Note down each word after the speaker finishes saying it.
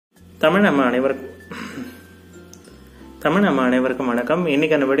தமிழ் நம்ம அனைவருக்கும் வணக்கம்.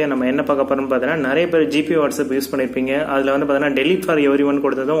 இன்னைக்கான வீடியோ நம்ம என்ன பார்க்க போறோம்னு பார்த்தீங்கன்னா, நிறைய பேர் ஜிபி வாட்ஸ்அப் யூஸ் பண்ணிருப்பீங்க. அதுல வந்து பார்த்தீங்கன்னா டெலிட் ஃபார் எவ்ரி ஒன்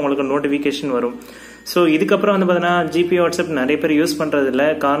கொடுத்ததும் உங்களுக்கு நோட்டிபிகேஷன் வரும். ஸோ இதுக்கப்புறம் வந்து பார்த்தீங்கன்னா ஜிபி வாட்ஸ்அப் நிறைய பேர் யூஸ் பண்றது இல்லை.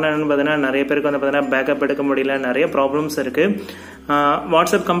 காரணம் என்னன்னு பார்த்தீங்கன்னா, நிறைய பேருக்கு வந்து பார்த்தீங்கன்னா பேக்கப் எடுக்க முடியல, நிறைய ப்ராப்ளம்ஸ் இருக்கு.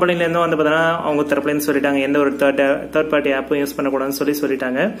 வாட்ஸ்அப் கம்பெனிலேருந்தும் வந்து பார்த்தீங்கன்னா அவங்க தரப்புலேருந்து சொல்லிட்டாங்க, எந்த ஒரு தேர்ட் பார்ட்டி ஆப்பும் யூஸ் பண்ணக்கூடாதுன்னு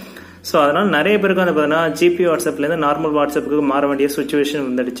சொல்லிட்டாங்க. ஸோ அதனால நிறைய பேருக்கு வந்து பார்த்தீங்கன்னா ஜிபி வாட்ஸ்அப்லேருந்து நார்மல் வாட்ஸ்அப்புக்கு மாற வேண்டிய சுச்சுவேஷன்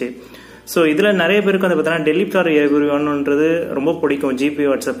வந்துடுச்சு. ஸோ இதில் நிறைய பேருக்கு வந்து பார்த்தீங்கன்னா டெலிட் ஃபார் எவ்ரி ஒன்ன்றது ரொம்ப பிடிக்கும் ஜிபி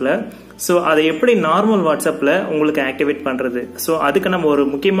வாட்ஸ்அப்பில். ஸோ அதை எப்படி நார்மல் வாட்ஸ்அப்பில் உங்களுக்கு ஆக்டிவேட் பண்ணுறது? ஸோ அதுக்கு நம்ம ஒரு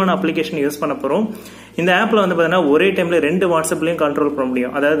முக்கியமான அப்ளிகேஷன் யூஸ் பண்ண போகிறோம். இந்த ஆப்பில் வந்து பார்த்தீங்கன்னா ஒரே டைமில் 2 வாட்ஸ்அப்லையும் கண்ட்ரோல் பண்ண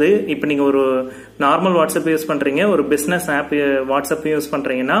முடியும். அதாவது இப்போ நீங்கள் ஒரு நார்மல் வாட்ஸ்அப் யூஸ் பண்ணுறீங்க, ஒரு பிஸ்னஸ் ஆப் வாட்ஸ்அப்பையும் யூஸ்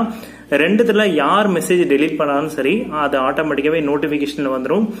பண்ணுறீங்கன்னா, ரெண்டுத்துல யார் மெசேஜ் டெலிட் பண்ணாலும் சரி அது ஆட்டோமேட்டிக்காவே நோட்டிபிகேஷன்ல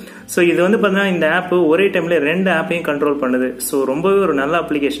வந்துடும். ஸோ இது வந்து பார்த்தீங்கன்னா இந்த ஆப் ஒரே டைம்ல 2 ஆப்பையும் கண்ட்ரோல் பண்ணுது. ஸோ ரொம்பவே ஒரு நல்ல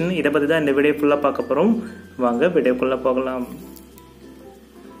அப்ளிகேஷன். இதை பத்தி தான் இந்த வீடியோ ஃபுல்லா பார்க்க போறோம். வாங்க வீடியோக்குள்ள போகலாம்.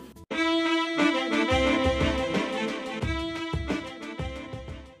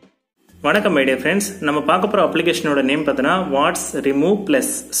 வணக்கம் மை டியர் ஃப்ரெண்ட்ஸ். நம்ம பார்க்க போற அப்ளிகேஷனோட நேம் பார்த்தீங்கன்னா வாட்ஸ் ரிமூவ் பிளஸ்.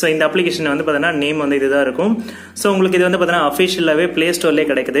 ஸோ இந்த அப்ளிகேஷன் வந்து பார்த்தீங்கன்னா நேம் வந்து இதுதான் இருக்கும். ஸோ உங்களுக்கு இது வந்து பார்த்தீங்கன்னா அஃபிஷியலாகவே பிளே ஸ்டோர்லேயே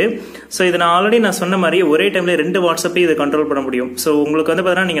கிடைக்குது. ஸோ இது நான் ஆல்ரெடி சொன்ன மாதிரி ஒரே டைம்ல 2 வாட்ஸ்அப்பையும் இது கண்ட்ரோல் பண்ண முடியும். ஸோ உங்களுக்கு வந்து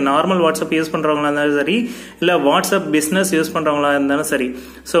பார்த்தீங்கன்னா நீங்க நார்மல் வாட்ஸ்அப் யூஸ் பண்றவங்களா இருந்தாலும் சரி, இல்லை வாட்ஸ்அப் பிசினஸ் யூஸ் பண்றவங்களா இருந்தாலும் சரி,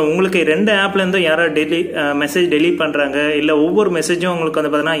 ஸோ உங்களுக்கு 2 ஆப்ல இருந்து யாராவது மெசேஜ் டெலிட் பண்றாங்க, இல்லை ஒவ்வொரு மெசேஜும் உங்களுக்கு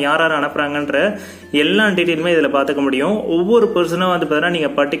வந்து பார்த்தீங்கன்னா யார் அனுப்புறாங்கன்ற எல்லா டீட்டெயிலுமே இதில் பார்த்துக்க முடியும். ஒவ்வொரு பர்சனும் வந்து பார்த்தீங்கன்னா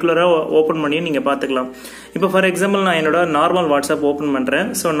நீங்க பர்டிகுலரா ஓபன் பண்ணி நீங்க பாத்துக்கலாம். இப்போ ஃபார் எக்ஸாம்பிள் நான் என்னோட நார்மல் வாட்ஸ்அப் ஓபன் பண்றேன்.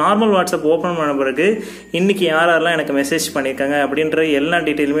 ஸோ நார்மல் வாட்ஸ்அப் ஓபன் பண்ண பிறகு இன்னைக்கு யாரெல்லாம் எனக்கு மெசேஜ் பண்ணிருக்காங்க அப்படின்ற எல்லா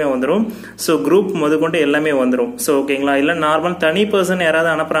டீட்டெயிலுமே வந்துடும். ஸோ குரூப் முதற்கொண்டு எல்லாமே வந்துடும். ஸோ ஓகேங்களா? இல்ல நார்மல் தனி பர்சன்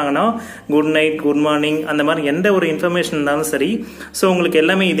யாராவது அனுப்புறாங்கன்னா குட் நைட், குட் மார்னிங், அந்த மாதிரி எந்த ஒரு இன்ஃபர்மேஷன் இருந்தாலும் சரி, ஸோ உங்களுக்கு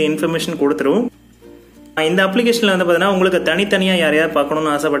எல்லாமே இது இன்ஃபர்மேஷன் கொடுத்துரும். இந்த அப்ளிகேஷன்ல வந்து பாத்தீங்கன்னா உங்களுக்கு தனித்தனியா யாரையாவது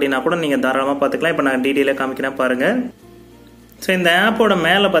பார்க்கணும்னு ஆசைப்பட்டீங்கன்னா கூட நீங்க தாராளமா பாத்துக்கலாம். இப்போ நான் டீட்டெயிலா காமிக்கிறேன் பாருங்க. ஸோ இந்த ஆப்போட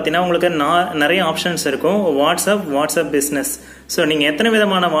மேலே பார்த்தீங்கன்னா உங்களுக்கு நிறைய ஆப்ஷன்ஸ் இருக்கும். WhatsApp business. ஸோ நீங்கள் எத்தனை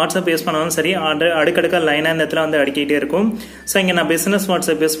விதமான வாட்ஸ்அப் யூஸ் பண்ணாலும் சரி, அடுக்கடுக்க லைனாக இந்த இடத்துல வந்து அடிக்கிட்டே இருக்கும். ஸோ இங்கே நான் பிஸ்னஸ்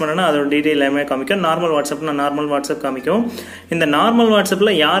வாட்ஸ்அப் யூஸ் பண்ணேன்னா அதோட டீட்டெயில் எல்லாமே காமிக்கும். நார்மல் வாட்ஸ்அப்னா நார்மல் வாட்ஸ்அப் காமிக்கும். இந்த நார்மல்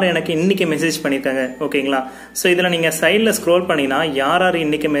வாட்ஸ்அப்பில் யார் எனக்கு இன்னைக்கு மெசேஜ் பண்ணியிருக்காங்க, ஓகேங்களா? ஸோ இதில் நீங்கள் சைடில் ஸ்க்ரோல் பண்ணினா யார்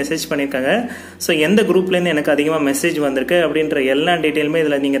இன்னைக்கு மெசேஜ் பண்ணியிருக்காங்க, ஸோ எந்த குரூப்லேருந்து எனக்கு அதிகமாக மெசேஜ் வந்திருக்கு அப்படின்ற எல்லா டீட்டெயிலுமே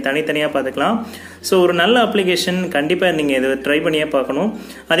இதில் நீங்கள் தனித்தனியாக பார்த்துக்கலாம். ஸோ ஒரு நல்ல அப்ளிகேஷன், கண்டிப்பாக நீங்கள் இதை ட்ரை பண்ணியே பார்க்கணும்.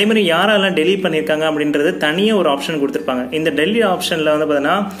 அதே மாதிரி யாரெல்லாம் டெலிட் பண்ணியிருக்காங்க அப்படின்றது தனியாக ஒரு ஆப்ஷன் கொடுத்துருப்பாங்க. இந்த டெலிட் ஆப்ஷன்ல வந்து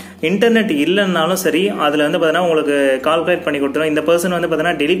பார்த்தீங்கன்னா இன்டர்நெட் இல்லைன்னாலும் சரி, அதில் வந்து பார்த்தீங்கன்னா உங்களுக்கு கால்குலேட் பண்ணி கொடுத்துரும். இந்த பர்சன் வந்து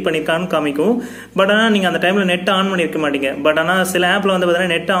பார்த்தீங்கன்னா டெலிட் பண்ணிருக்கான்னு காமிக்கும். பட் ஆனால் நீங்கள் அந்த டைமில் நெட் ஆன் பண்ணியிருக்க மாட்டீங்க. பட் ஆனால் சில ஆப்பில் வந்து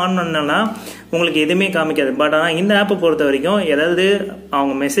பார்த்தீங்கன்னா நெட் ஆன் பண்ணனா உங்களுக்கு எதுவுமே காமிக்காது. பட் ஆனால் இந்த ஆப்பை பொறுத்த வரைக்கும் ஏதாவது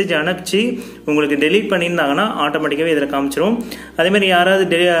அவங்க மெசேஜ் அனுப்பிச்சு உங்களுக்கு டெலிட் பண்ணியிருந்தாங்கன்னா ஆட்டோமேட்டிக்காகவே இதில் காமிச்சிரும். அதே மாதிரி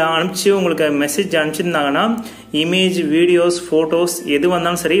யாராவது அனுப்பிச்சு உங்களுக்கு மெசேஜ் அனுப்பிச்சிருந்தாங்கன்னா இமேஜ், வீடியோஸ், போட்டோஸ் எது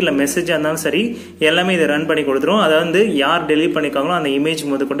வந்தாலும் சரி, இல்லை மெசேஜ் இருந்தாலும் சரி, எல்லாமே இதை ரன் பண்ணி கொடுத்துரும். அதாவது யார் டெலிட் பண்ணிருக்காங்களோ அந்த இமேஜ்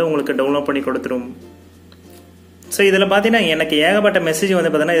முதற்கொண்டு உங்களுக்கு டவுன்லோட் பண்ணி கொடுத்துரும். ஸோ இதில் பார்த்தீங்கன்னா எனக்கு ஏகப்பட்ட மெசேஜ் வந்து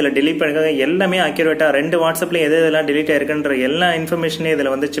பார்த்தீங்கன்னா இதில் டெலிட் பண்ணிருக்காங்க. எல்லாமே அக்யூரேட்டாக 2 வாட்ஸ்அப்ல எதெல்லாம் டெலிட் ஆயிருக்குன்ற எல்லா இன்ஃபர்மேஷனே இதில்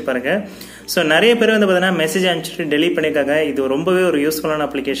வந்துச்சு பாருங்க. ஸோ நிறைய பேர் வந்து பார்த்தீங்கன்னா மெசேஜ் அனுப்பிச்சிட்டு டெலிட் பண்ணியிருக்காங்க. இது ரொம்பவே ஒரு யூஸ்ஃபுல்லான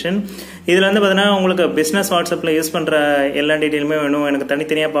அப்ளிகேஷன். இதில் வந்து பார்த்தீங்கன்னா உங்களுக்கு பிஸ்னஸ் வாட்ஸ்அப்பில் யூஸ் பண்ணுற எல்லா டீட்டெயிலுமே வேணும், எனக்கு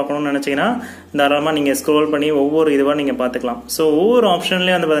தனித்தனியாக பார்க்கணும்னு நினச்சிங்கன்னா தாராளமாக நீங்கள் ஸ்க்ரோல் பண்ணி ஒவ்வொரு இதுவாக நீங்கள் பார்த்துக்கலாம். ஸோ ஒவ்வொரு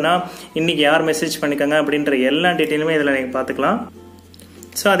ஆப்ஷன்லேயும் வந்து பார்த்தீங்கன்னா இன்னைக்கு யார் மெசேஜ் பண்ணியிருக்காங்க அப்படின்ற எல்லா டீட்டெயிலுமே இதில் நீங்கள் பார்த்துக்கலாம்.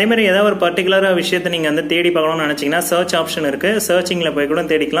 ஸோ அதே மாதிரி ஏதாவது ஒரு பர்டிகுலராக விஷயத்தை நீங்கள் வந்து தேடி பார்க்கணும்னு நினச்சிங்கன்னா சர்ச் ஆப்ஷன் இருக்குது. சர்ச்சிங்கில் போய் கூட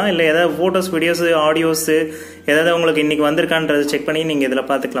தேடிக்கலாம். இல்லை ஏதாவது ஃபோட்டோஸ், வீடியோஸ், ஆடியோஸ் ஏதாவது உங்களுக்கு இன்னைக்கு வந்திருக்கான்றதை செக் பண்ணி நீங்கள் இதில்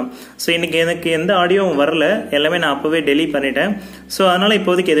பார்த்துக்கலாம். ஸோ இன்னைக்கு எனக்கு எந்த ஆடியோவும் வரல, எல்லாமே நான் அப்போவே டெலீட் பண்ணிட்டேன். ஸோ அதனால்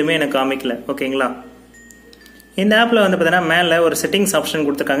இப்போதைக்கு எதுவுமே எனக்கு காமிக்கல, ஓகேங்களா? இந்த ஆப்பில் வந்து பார்த்தீங்கன்னா மேலே ஒரு செட்டிங்ஸ் ஆப்ஷன்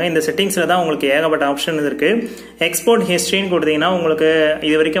கொடுத்துருக்காங்க. இந்த செட்டிங்ஸில் தான் உங்களுக்கு ஏகப்பட்ட ஆப்ஷன் இருக்கு. எக்ஸ்போர்ட் ஹிஸ்ட்ரின்னு கொடுத்தீங்கன்னா உங்களுக்கு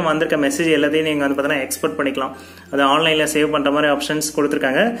இது வரைக்கும் வந்திருக்க மெசேஜ் எல்லாத்தையும் நீங்கள் வந்து பார்த்தீங்கன்னா எக்ஸ்போர்ட் பண்ணிக்கலாம். அது ஆன்லைனில் சேவ் பண்ணுற மாதிரி ஆப்ஷன்ஸ்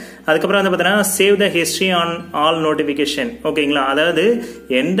கொடுத்துருக்காங்க. அதுக்கப்புறம் வந்து பார்த்தீங்கன்னா save the history on all notification, ஓகேங்களா? அதாவது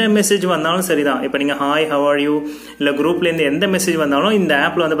எந்த மெசேஜ் வந்தாலும் சரிதான். இப்போ நீங்கள் ஹாய், ஹவ் ஆர் யூ, இல்லை குரூப்லேருந்து எந்த மெசேஜ் வந்தாலும் இந்த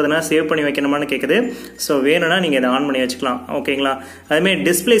ஆப்பில் வந்து பார்த்தீங்கன்னா சேவ் பண்ணி வைக்கணுமான்னு கேட்குது. ஸோ வேணும்னா நீங்கள் இதை ஆன் பண்ணி வச்சுக்கலாம், ஓகேங்களா? அதுமாதிரி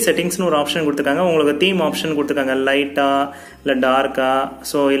டிஸ்பிளே செட்டிங்ஸ்னு ஒரு ஆப்ஷன் கொடுத்துருக்காங்க. உங்களுக்கு தீம் ஆப்ஷன் கொடுத்துருக்காங்க. கொடுத்துருக்காங்க, லைட்டா இல்லை டார்க்கா,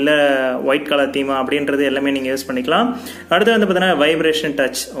 ஸோ இல்லை ஒயிட் கலர் தீமா அப்படின்றது எல்லாமே நீங்கள் யூஸ் பண்ணிக்கலாம். அடுத்து வந்து பார்த்தீங்கன்னா வைப்ரேஷன்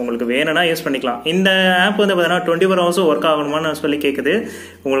டச் உங்களுக்கு வேணும்னா யூஸ் பண்ணிக்கலாம். இந்த ஆப் வந்து பார்த்தீங்கன்னா 24 ஹவர்ஸும் ஒர்க் ஆகணுமான்னு சொல்லி கேட்குது.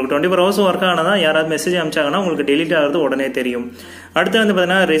 உங்களுக்கு 24 ஹவர்ஸும் ஒர்க் ஆனதான் யாராவது மெசேஜ் அனுப்பிச்சாங்கன்னா உங்களுக்கு டெலிட் ஆகிறது உடனே தெரியும். அடுத்து வந்து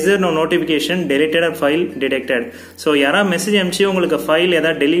பார்த்தீங்கன்னா reserve no notification deleted file detected. So யாராவது மெசேஜ் அனுப்பிச்சு உங்களுக்கு ஃபைல்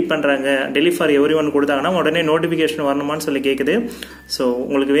ஏதாவது டெலிட் பண்ணுறாங்க, டெலிட் ஃபார் எவ்ரி ஒன் கொடுத்தாங்கன்னா உடனே நோட்டிஃபிகேஷன் வரணுமான்னு சொல்லி கேட்குது. ஸோ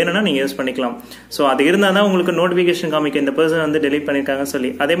உங்களுக்கு வேணும்னா நீங்கள் யூஸ் பண்ணிக்கலாம். ஸோ அது இருந்தால் தான் உங்களுக்கு நோட்டிஃபிகேஷன் காமிக்கும் இந்த பர்சன் வந்து டெலிட் பண்ணியிருக்காங்கன்னு சொல்லி.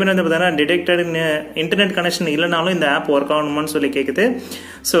 அதேமாதிரி வந்து பார்த்தீங்கன்னா டிடெக்டட் இன்டர்நெட் கனெக்ஷன் இல்லைனாலும் இந்த ஆப் ஒர்க் ஆகணுமான்னு சொல்லி கேட்குது.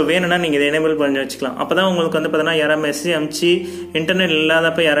 ஸோ வேணும்னா நீங்கள் இதை எனேபிள் பண்ணி வச்சுக்கலாம். அப்போ தான் உங்களுக்கு வந்து பார்த்தீங்கன்னா யாராவது மெசேஜ் அனுப்பிச்சு இன்டர்நெட்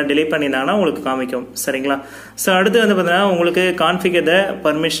இல்லாதப்ப யாராவது டெலிட் பண்ணியிருந்தாங்கன்னா உங்களுக்கு காமிக்கும். சரிங்களா? ஸோ அடுத்து வந்து பார்த்தீங்கன்னா உங்களுக்கு கான்ஃபிகர் த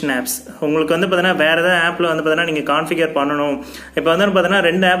பர்மிஷன் ஆப்ஸ். உங்களுக்கு வந்து பார்த்தீங்கன்னா வேற ஏதாவது ஆப்ல வந்து பார்த்தீங்கன்னா நீங்கள் கான்ஃபிகர் பண்ணணும். இப்போ வந்து பார்த்தீங்கன்னா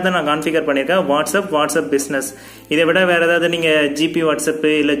 2 ஆப் தான் நான் கான்ஃபிகர் பண்ணியிருக்கேன், வாட்ஸ்அப் பிஸ்னஸ். இதை விட வேற ஏதாவது நீங்கள் ஜிபி வாட்ஸ்அப்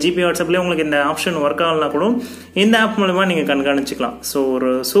இல்லை ஜிபி வாட்ஸ்அப்லேயே உங்களுக்கு இந்த ஆப்ஷன் ஒர்க் ஆகலனா கூட இந்த ஆப் மூலமா நீங்கள் கண்காணிச்சுக்கலாம். ஸோ ஒரு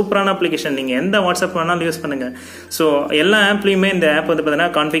சூப்பரான அப்ளிகேஷன். நீங்கள் எந்த வாட்ஸ்அப் வேணாலும் யூஸ் பண்ணுங்க. ஸோ எல்லா ஆப்லையுமே இந்த ஆப் வந்து பார்த்தீங்கன்னா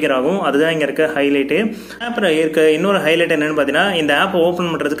கான்ஃபிகர் ஆகும். அதுதான் இங்கே இருக்க ஹைலைட்டு. அப்புறம் இருக்க இன்னொரு ஹைலைட் என்னன்னு பார்த்தீங்கன்னா இந்த ஆப்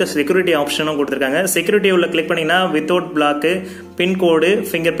ஓப்பன் பண்ணுறதுக்கு செக்யூரிட்டி ஆப்ஷனும் கொடுத்துருக்காங்க. செக்யூரிட்டி உள்ள கிளிக் பண்ணிங்கன்னா without block, pincode,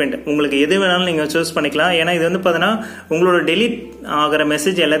 finger print உங்களுக்கு எது வேணாலும் நீங்கள் சூஸ் பண்ணிக்கலாம். ஏன்னா இது வந்து பார்த்தீங்கன்னா உங்களோட டெலிட் ஆகிற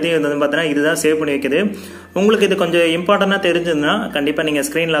மெசேஜ் எல்லாத்தையும் வந்து பார்த்தீங்கன்னா இதுதான் சேவ் பண்ணி வைக்குது. உங்களுக்கு இது கொஞ்சம் இம்பார்ட்டண்டாக தெரிஞ்சதுன்னா கண்டிப்பாக நீங்கள்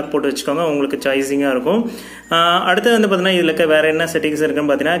ஸ்க்ரீன் லாக் போட்டு வச்சுக்கோங்க, உங்களுக்கு சாய்ஸிங்காக இருக்கும். அடுத்து வந்து பார்த்தீங்கன்னா இதில் இருக்க வேறு என்ன செட்டிங்ஸ்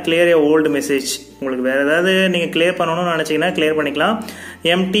இருக்குன்னு பார்த்தீங்கன்னா கிளியர் ஓல்டு மெசேஜ். உங்களுக்கு வேறு ஏதாவது நீங்கள் கிளியர் பண்ணணும்னு நினச்சிங்கன்னா கிளியர் பண்ணிக்கலாம்.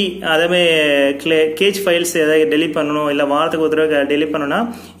 எம்டி அதாவது கேஜ் ஃபைல்ஸ் ஏதாவது டெலிட் பண்ணணும் இல்லை வாரத்துக்கு ஒரு தடவை டெலிட் பண்ணணும்னா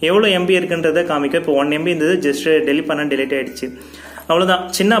எவ்வளோ எம்பி இருக்குன்றதை காமிக்கும். இப்போ 1 MB இருந்தது, ஜஸ்ட் டெலிட் பண்ண டெலிட் ஆயிடுச்சு. அவ்வளோதான்,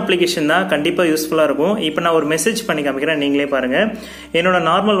 சின்ன அப்ளிகேஷன் தான், கண்டிப்பாக யூஸ்ஃபுல்லாக இருக்கும். இப்போ நான் ஒரு மெசேஜ் பண்ணி காமிக்கிறேன், நீங்களே பாருங்கள். என்னோட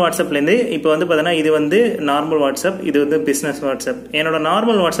நார்மல் வாட்ஸ்அப்லேருந்து இப்போ வந்து பார்த்தீங்கன்னா இது வந்து நார்மல் வாட்ஸ்அப், இது வந்து பிஸ்னஸ் வாட்ஸ்அப். என்னோட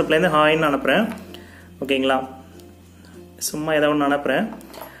நார்மல் வாட்ஸ்அப்லேருந்து ஹாய்ன்னு அனுப்புகிறேன். ஓகேங்களா? சும்மா ஏதாவது ஒன்று அனுப்புகிறேன்.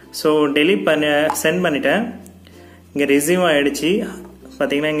 ஸோ டெலிட் சென்ட் பண்ணிட்டேன். இங்கே ரிசீவ் ஆகிடுச்சு.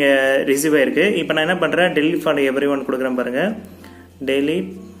 பார்த்தீங்கன்னா இங்கே ரிசீவ் ஆயிருக்கு. இப்போ நான் என்ன பண்ணுறேன், டெலிட் ஃபார் எவ்ரி ஒன் கொடுக்குறேன் பாருங்கள்.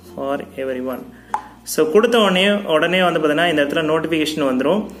 Delete for every one. So கொடுத்த உடனே வந்து பார்த்தீங்கன்னா இந்த இடத்துல நோட்டிஃபிகேஷன்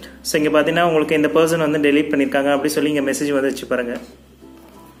வந்துடும். ஸோ இங்கே பார்த்தீங்கன்னா உங்களுக்கு இந்த பர்சன் வந்து டெலிட் பண்ணியிருக்காங்க அப்படி சொல்லி இங்கே மெசேஜ் வந்துச்சு பாருங்கள்.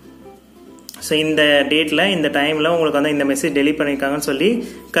 ஸோ இந்த டேட்டில் இந்த டைமில் உங்களுக்கு வந்து இந்த மெசேஜ் டெலிட் பண்ணியிருக்காங்கன்னு சொல்லி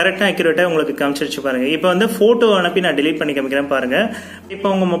கரெக்டாக அக்யூரேட்டாக உங்களுக்கு காமிச்சிருச்சு பாருங்கள். இப்போ வந்து ஃபோட்டோ அனுப்பி நான் டெலிட் பண்ணி காமிக்கிறேன் பாருங்கள். இப்போ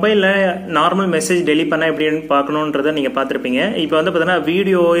உங்கள் மொபைலில் நார்மல் மெசேஜ் டெலிட் பண்ணால் எப்படின்னு பார்க்கணுன்றதை நீங்கள் பார்த்துருப்பீங்க. இப்போ வந்து பார்த்தீங்கன்னா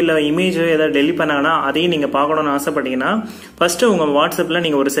வீடியோ இல்லை இமேஜோ ஏதாவது டெலிட் பண்ணாங்கன்னா அதையும் நீங்கள் பார்க்கணும்னு ஆசைப்பட்டீங்கன்னா ஃபஸ்ட்டு உங்கள் வாட்ஸ்அப்பில்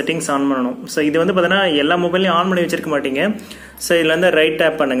நீங்கள் ஒரு செட்டிங்ஸ் ஆன் பண்ணணும். ஸோ இது வந்து பார்த்தீங்கன்னா எல்லா மொபைலையும் ஆன் பண்ணி வச்சிருக்க மாட்டீங்க. ஸோ இதில் வந்து ரைட்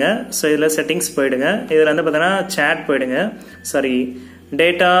டேப் பண்ணுங்கள். ஸோ இதில் செட்டிங்ஸ் போயிடுங்க. இதில் வந்து பார்த்தீங்கன்னா சேட் போயிடுங்க, sorry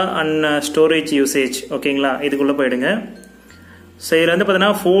data and storage usage. ஓகேங்களா? இதுக்குள்ளே போயிடுங்க. ஸோ இதில் வந்து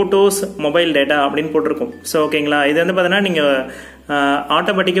பார்த்தீங்கன்னா ஃபோட்டோஸ் மொபைல் டேட்டா அப்படின்னு போட்டிருக்கும். ஸோ ஓகேங்களா? இது வந்து பார்த்தீங்கன்னா நீங்கள்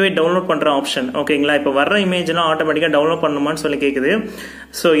ஆட்டோமேட்டிக்காகவே டவுன்லோட் பண்ணுற ஆப்ஷன். ஓகேங்களா? இப்போ வர்ற இமேஜ்லாம் ஆட்டோமேட்டிக்காக டவுன்லோட் பண்ணணுமான்னு சொல்லி கேட்குது.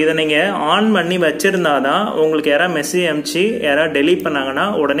 ஸோ இதை நீங்கள் ஆன் பண்ணி வச்சிருந்தா தான் உங்களுக்கு யாராவது மெசேஜ் அனுப்பிச்சு யாராவது டெலிட் பண்ணாங்கன்னா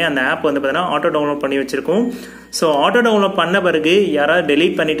உடனே அந்த ஆப் வந்து பார்த்தீங்கன்னா ஆட்டோ டவுன்லோட் பண்ணி வச்சிருக்கும். ஸோ ஆட்டோ டவுன்லோட் பண்ண பிறகு யாராவது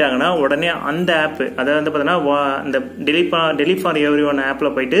டெலிட் பண்ணிட்டாங்கன்னா உடனே அந்த ஆப் அதாவது வந்து பார்த்தீங்கன்னா இந்த டெலிட் ஃபார் எவ்ரி ஒன்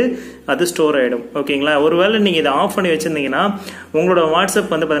ஆப்பில் போயிட்டு அது ஸ்டோர் ஆகிடும். ஓகேங்களா? ஒருவேளை நீங்கள் இதை ஆஃப் பண்ணி வச்சிருந்தீங்கன்னா உங்களோட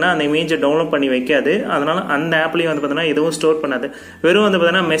வாட்ஸ்அப் வந்து பார்த்தீங்கன்னா அந்த இமேஜை டவுன்லோட் பண்ணி வைக்காது. அதனால அந்த ஆப்லையும் வந்து பார்த்தீங்கன்னா எதுவும் ஸ்டோர் பண்ணாது. வெறும் வந்து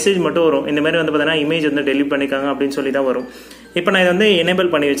பார்த்தீங்கன்னா மெசேஜ் மட்டும் வரும், இந்த மாதிரி வந்து பார்த்தீங்கன்னா இமேஜ் வந்து டெலிட் பண்ணிக்காங்க அப்படின்னு சொல்லி தான் வரும். இப்போ நான் இதை வந்து எனேபிள்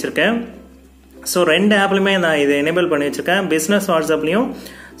பண்ணி வச்சிருக்கேன். ஸோ 2 ஆப்லையுமே நான் இதை எனேபிள் பண்ணி வச்சிருக்கேன், பிஸ்னஸ் வாட்ஸ்அப்லையும்.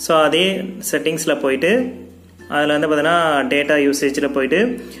 ஸோ அதே செட்டிங்ஸில் போயிட்டு அதில் வந்து பார்த்தீங்கன்னா டேட்டா யூசேஜில் போயிட்டு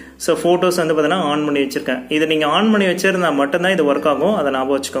ஸோ ஃபோட்டோஸ் வந்து பார்த்தீங்கன்னா ஆன் பண்ணி வச்சுருக்கேன். இதை நீங்கள் ஆன் பண்ணி வச்சுருந்தா மட்டும்தான் இது ஒர்க் ஆகும், அதை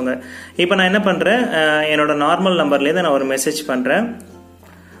ஞாபகம் வச்சுக்கோங்க. இப்போ நான் என்ன பண்ணுறேன், என்னோட நார்மல் நம்பர்லேருந்து நான் ஒரு மெசேஜ் பண்ணுறேன்.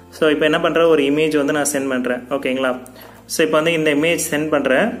 ஸோ இப்போ என்ன பண்ணுறேன், ஒரு இமேஜ் வந்து நான் சென்ட் பண்ணுறேன். ஓகேங்களா? ஸோ இப்போ வந்து இந்த இமேஜ் சென்ட்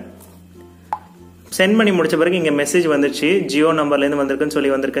பண்ணுறேன். சென்ட் பண்ணி முடிச்ச பிறகு இங்கே மெசேஜ் வந்துச்சு, ஜியோ நம்பர்லேருந்து வந்திருக்குன்னு சொல்லி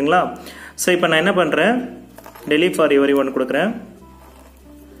வந்திருக்குங்களா? ஸோ இப்போ நான் என்ன பண்ணுறேன், டெலிட் ஃபார் எவ்ரி ஒன் கொடுக்குறேன்.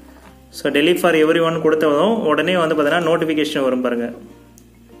 So delete for every one கொடுத்ததும் உடனே வந்து பார்த்தீங்கன்னா நோட்டிஃபிகேஷன் வரும் பாருங்கள்.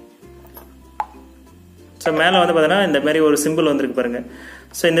 ஸோ மேலே வந்து பார்த்தீங்கன்னா இந்த மாதிரி ஒரு சிம்பிள் வந்துருக்கு பாருங்கள்.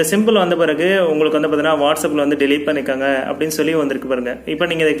 ஸோ இந்த சிம்பிள் வந்த பிறகு உங்களுக்கு வந்து பார்த்தீங்கன்னா வாட்ஸ்அப்பில் வந்து டெலிட் பண்ணிக்காங்க அப்படின்னு சொல்லி வந்திருக்கு பாருங்கள். இப்போ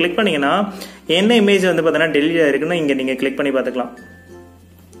நீங்கள் இதை கிளிக் பண்ணிங்கன்னா என்ன இமேஜ் வந்து பார்த்தீங்கன்னா டெலிட் ஆகிருக்குன்னு இங்கே நீங்கள் கிளிக் பண்ணி பார்த்துக்கலாம்.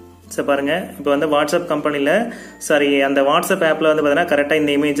 ஸோ பாருங்க இப்போ வந்து வாட்ஸ்அப் கம்பெனியில் சாரி அந்த வாட்ஸ்அப் ஆப்பில் வந்து பார்த்தீங்கன்னா கரெக்டாக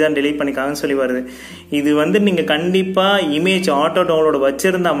இந்த இமேஜ் தான் டெலீட் பண்ணிக்காங்கன்னு சொல்லி வருது. இது வந்து நீங்கள் கண்டிப்பாக இமேஜ் ஆட்டோ டவுன்லோடு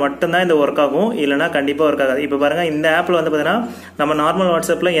வச்சிருந்தா மட்டும்தான் இந்த ஒர்க் ஆகும், இல்லைனா கண்டிப்பாக ஒர்க் ஆகாது. இப்போ பாருங்க இந்த ஆப்பில் வந்து பார்த்தீங்கன்னா நம்ம நார்மல்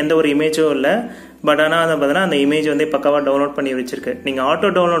வாட்ஸ்அப்பில் எந்த ஒரு இமேஜும் இல்லை, பட் ஆனால் வந்து பார்த்தீங்கன்னா அந்த இமேஜ் வந்து பக்காவாக டவுன்லோட் பண்ணி வச்சிருக்கு. நீங்கள் ஆட்டோ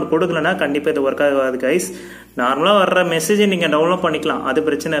டவுன்லோட் கொடுக்கலன்னா கண்டிப்பாக இது ஒர்க் ஆகாது கைஸ். நார்மலாக வர்ற மெசேஜை நீங்கள் டவுன்லோட் பண்ணிக்கலாம், அது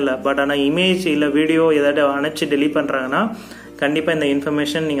பிரச்சனை இல்லை. பட் ஆனால் இமேஜ் இல்லை வீடியோ ஏதாவது அணைச்சி டெலீட் பண்ணுறாங்கன்னா கண்டிப்பாக இந்த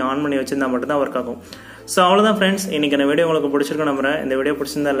இன்ஃபர்மேஷன் நீங்கள் ஆன் பண்ணி வச்சிருந்தா மட்டும்தான் ஒர்க் ஆகும். ஸோ அவ்வளோதான் ஃப்ரெண்ட்ஸ், இன்னைக்கு இந்த வீடியோ உங்களுக்கு பிடிச்சிருக்கும் நம்புறேன். இந்த வீடியோ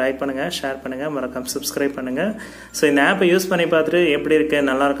பிடிச்சிருந்தா லைக் பண்ணுங்கள், ஷேர் பண்ணுங்கள், மறக்காம சப்ஸ்கிரைப் பண்ணுங்கள். ஸோ இந்த ஆப்பை யூஸ் பண்ணி பார்த்துட்டு எப்படி இருக்கு,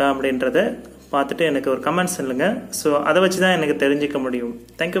 நல்லா இருக்கா அப்படின்றத பார்த்துட்டு எனக்கு ஒரு கமெண்ட்ஸ் சொல்லுங்க. ஸோ அதை வச்சு தான் எனக்கு தெரிஞ்சிக்க முடியும்.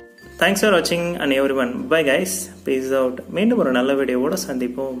 தேங்க்ஸ் ஃபார் வாட்சிங் and every one. Bye guys, peace out. மீண்டும் ஒரு நல்ல வீடியோவோட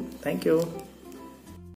சந்திப்போம். தேங்க்யூ.